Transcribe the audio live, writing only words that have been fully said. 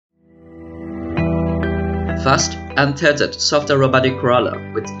First, untethered soft robotic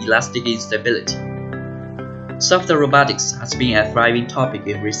crawler with elastic instability. Soft robotics has been a thriving topic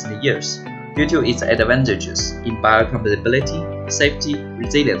in recent years due to its advantages in biocompatibility, safety,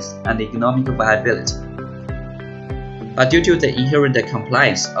 resilience, and economic viability. But due to the inherent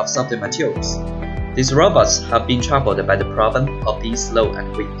compliance of soft materials, these robots have been troubled by the problem of being slow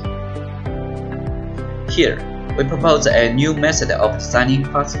and weak. Here, we propose a new method of designing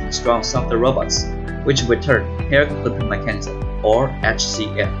fast and strong soft robots, which we term hair clip mechanism, or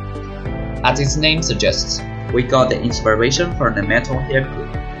HCM. As its name suggests, we got the inspiration from the metal hair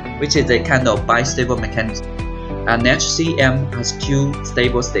clip, which is a kind of bistable mechanism. An HCM has two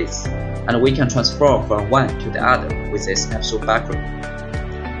stable states, and we can transform from one to the other with a snapshot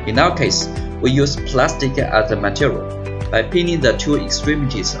background. In our case, we use plastic as a material. By pinning the two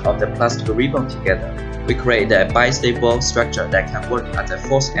extremities of the plastic ribbon together, we create a bistable structure that can work as a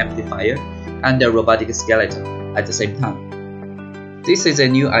force amplifier and a robotic skeleton at the same time. This is a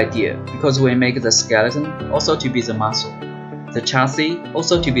new idea because we make the skeleton also to be the muscle, the chassis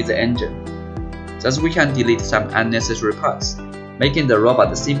also to be the engine. Thus we can delete some unnecessary parts, making the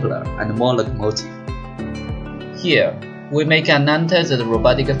robot simpler and more locomotive. Here, we make an untethered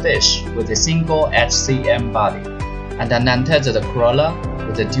robotic fish with a single HCM body, and an untethered crawler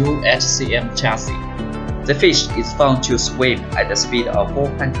with a dual HCM chassis. The fish is found to swim at the speed of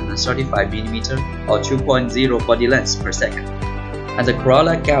 435 mm or 2.0 body lengths per second, and the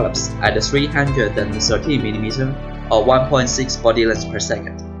crawler gallops at 313 mm or 1.6 body lengths per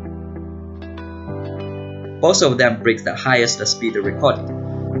second. Both of them break the highest speed recorded.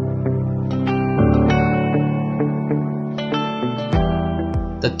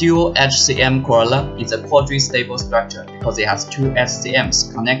 The dual HCM crawler is a quadri-stable structure because it has two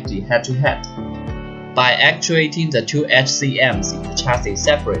HCMs connected head-to-head. By actuating the two HCMs in the chassis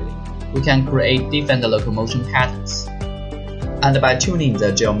separately, we can create different locomotion patterns. And by tuning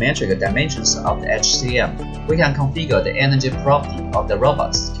the geometric dimensions of the HCM, we can configure the energy property of the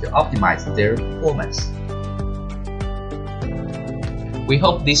robots to optimize their performance. We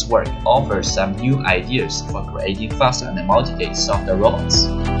hope this work offers some new ideas for creating fast and multi-gate soft robots.